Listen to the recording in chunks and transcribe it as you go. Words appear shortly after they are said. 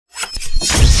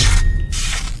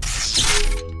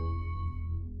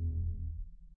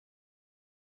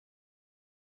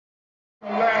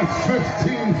last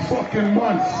 15 fucking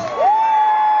months,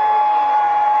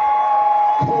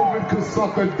 COVID could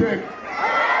suck a dick.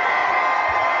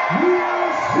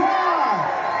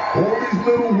 All these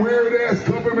little weird-ass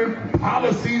government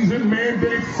policies and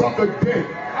mandates suck a dick.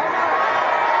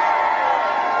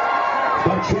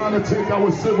 Stop trying to take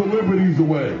our civil liberties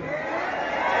away.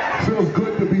 Feels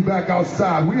good to be back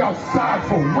outside. We outside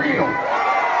for real.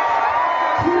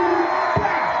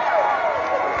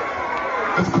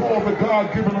 It's called the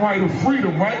God-given right of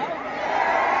freedom, right?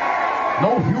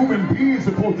 No human being is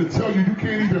supposed to tell you you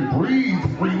can't even breathe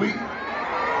freely.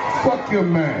 Fuck your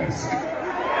mask.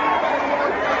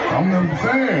 I'm not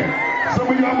saying. Some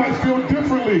of y'all might feel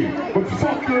differently, but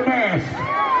fuck your mask.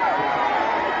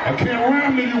 I can't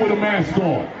ram to you with a mask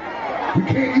on. We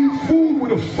can't eat food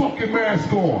with a fucking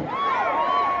mask on.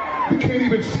 We can't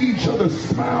even see each other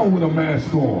smile with a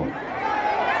mask on.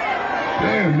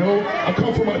 Damn, yo, I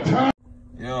come from a time.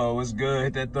 Yo, what's good?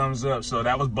 Hit that thumbs up. So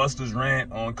that was Busta's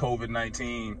rant on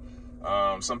COVID-19.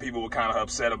 Some people were kind of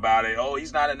upset about it. Oh,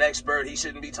 he's not an expert. He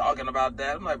shouldn't be talking about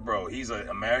that. I'm like, bro, he's an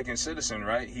American citizen,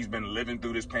 right? He's been living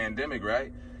through this pandemic,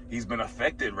 right? He's been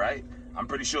affected, right? I'm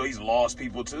pretty sure he's lost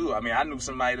people too. I mean, I knew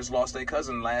somebody that's lost their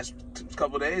cousin last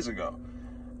couple days ago.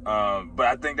 But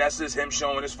I think that's just him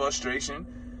showing his frustration.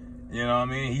 You know what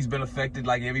I mean? He's been affected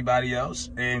like everybody else.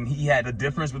 And he had a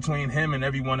difference between him and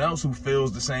everyone else who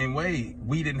feels the same way.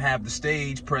 We didn't have the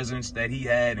stage presence that he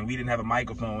had, and we didn't have a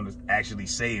microphone to actually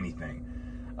say anything.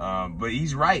 But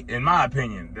he's right, in my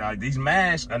opinion. These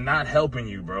masks are not helping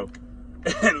you, bro.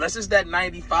 Unless it's that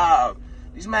 95,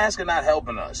 these masks are not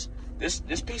helping us. This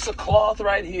piece of cloth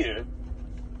right here,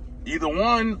 either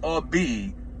one or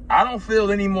B, I don't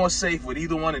feel any more safe with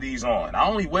either one of these on. I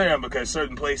only wear them because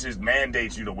certain places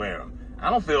mandate you to wear them. I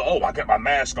don't feel, oh, I got my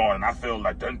mask on and I feel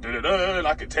like, dun, dun, dun, dun,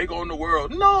 I could take on the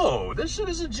world. No, this shit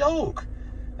is a joke.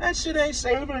 That shit ain't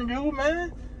saving you,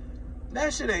 man.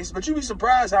 That shit ain't. But you be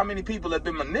surprised how many people have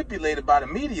been manipulated by the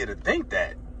media to think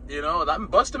that. You know,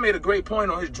 Busta made a great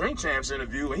point on his Drink Champs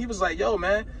interview, and he was like, yo,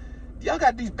 man, y'all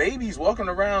got these babies walking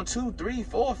around 2, 3,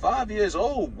 4, 5 years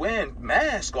old wearing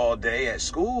masks all day at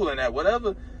school and at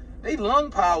whatever. They lung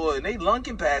power and they lung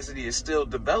capacity is still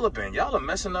developing. Y'all are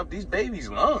messing up these babies'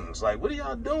 lungs. Like, what are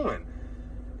y'all doing?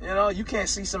 You know, you can't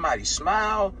see somebody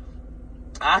smile.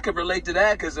 I could relate to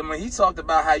that because, I mean, he talked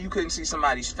about how you couldn't see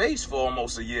somebody's face for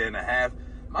almost a year and a half.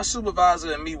 My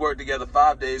supervisor and me worked together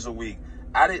 5 days a week.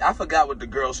 I forgot what the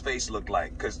girl's face looked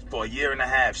like because for a year and a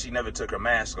half, she never took her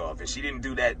mask off. And she didn't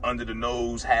do that under the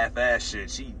nose, half-ass shit.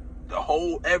 The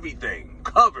whole everything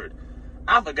covered.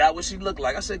 I forgot what she looked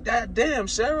like. I said, God damn,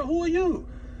 Sarah, who are you?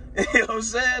 You know what I'm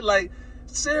saying? Like,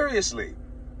 seriously.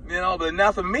 You know, but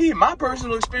now for me, my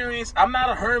personal experience, I'm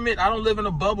not a hermit. I don't live in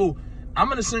a bubble.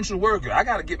 I'm an essential worker. I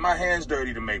got to get my hands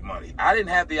dirty to make money. I didn't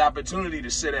have the opportunity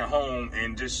to sit at home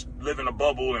and just live in a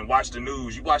bubble and watch the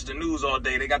news. You watch the news all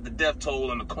day. They got the death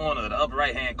toll in the corner, the upper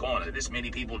right-hand corner. This many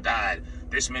people died.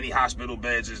 This many hospital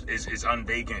beds is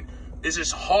unvacant. It's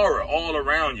just horror all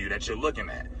around you that you're looking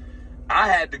at. I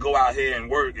had to go out here and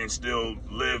work and still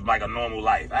live like a normal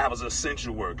life. I was an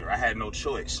essential worker. I had no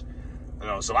choice. You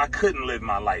know, so I couldn't live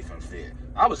my life in fear.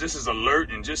 I was just as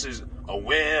alert and just as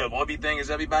aware of everything as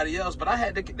everybody else, but I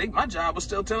had to, my job was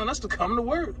still telling us to come to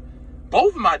work.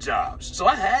 Both of my jobs. So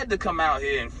I had to come out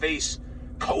here and face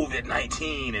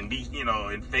COVID-19 and be, you know,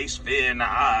 and face fear in the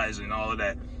eyes and all of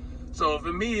that. So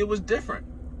for me, it was different.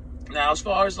 Now, as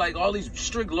far as like all these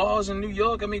strict laws in New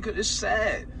York, I mean, it's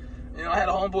sad. You know, I had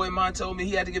a homeboy of mine told me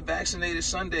he had to get vaccinated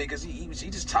Sunday because he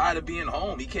just tired of being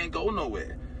home. He can't go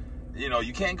nowhere. You know,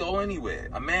 you can't go anywhere.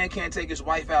 A man can't take his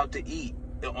wife out to eat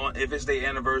if it's their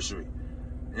anniversary.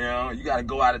 You know, you got to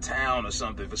go out of town or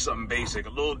something for something basic. A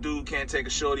little dude can't take a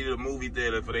shorty to the movie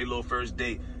theater for their little first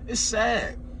date. It's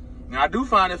sad. Now, I do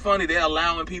find it funny they're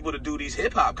allowing people to do these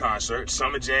hip-hop concerts,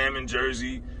 Summer Jam in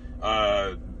Jersey,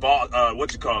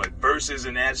 Versus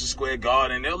in Madison Square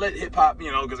Garden. They'll let hip-hop,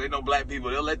 you know, because they know black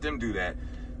people, they'll let them do that.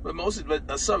 But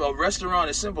a restaurant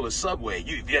as simple as Subway,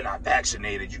 if you're not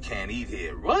vaccinated, you can't eat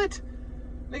here. What?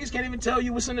 Niggas can't even tell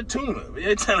you what's in the tuna.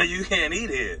 They're telling you can't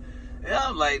eat here. Yeah,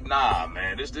 I'm like, nah,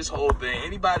 man. This whole thing.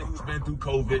 Anybody who's been through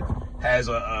COVID has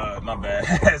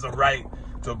has a right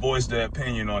to voice their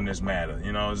opinion on this matter.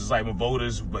 You know, it's just like with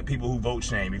voters, but people who vote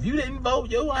shame. If you didn't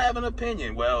vote, you don't have an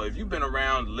opinion. Well, if you've been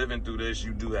around living through this,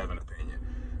 you do have an opinion.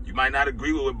 You might not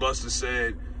agree with what Busta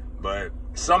said, but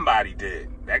somebody did.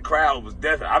 That crowd was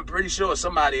definitely, I'm pretty sure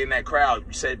somebody in that crowd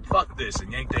said, fuck this,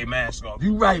 and yanked their mask off.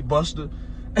 You right, Busta.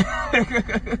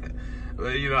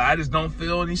 But, you know, I just don't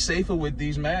feel any safer with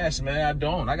these masks, man. I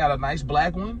don't. I got a nice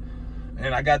black one,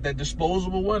 and I got that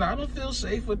disposable one. I don't feel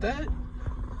safe with that.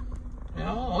 You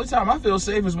know, only time I feel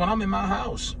safe is when I'm in my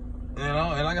house. You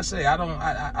know, and like I say,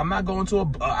 I'm not going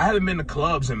to I haven't been to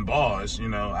clubs and bars, you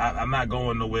know. I'm not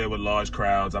going nowhere with large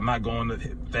crowds. I'm not going to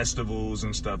festivals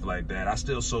and stuff like that. I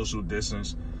still social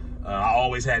distance. I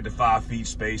always had the 5 feet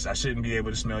space. I shouldn't be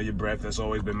able to smell your breath. That's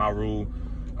always been my rule.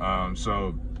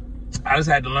 So I just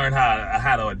had to learn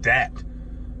how to adapt.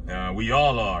 We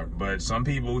all are, but some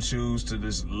people choose to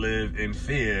just live in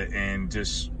fear and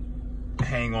just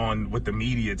hang on what the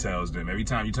media tells them. Every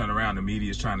time you turn around, the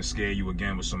media is trying to scare you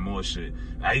again with some more shit.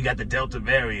 Now you got the Delta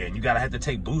variant. You gotta have to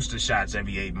take booster shots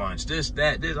every 8 months. This,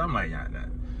 that, this. I'm like,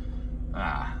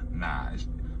 nah.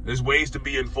 There's ways to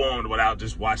be informed without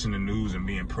just watching the news and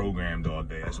being programmed all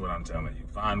day. That's what I'm telling you.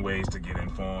 Find ways to get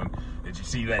informed. Did you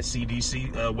see that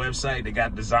CDC website? They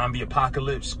got the zombie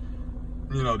apocalypse.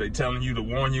 You know, they telling you to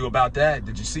warn you about that.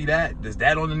 Did you see that? Is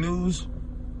that on the news?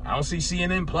 I don't see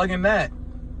CNN plugging that.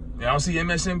 I don't see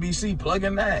MSNBC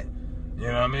plugging that. You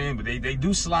know what I mean? But they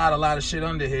do slide a lot of shit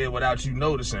under here without you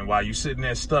noticing while you sitting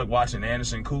there stuck watching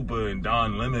Anderson Cooper and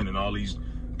Don Lemon and all these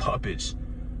puppets.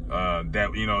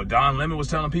 That, you know, Don Lemon was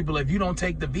telling people, if you don't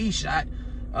take the V shot,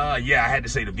 yeah, I had to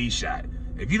say the V shot.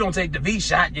 If you don't take the V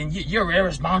shot, then you're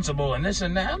irresponsible and this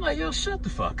and that. I'm like, yo, shut the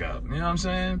fuck up. You know what I'm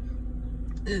saying?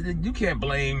 You can't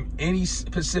blame any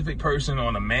specific person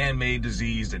on a man-made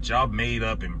disease that y'all made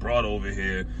up and brought over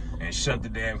here and shut the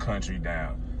damn country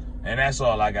down. And that's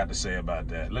all I got to say about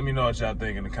that. Let me know what y'all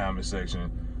think in the comment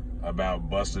section about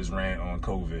Busta's rant on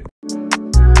COVID.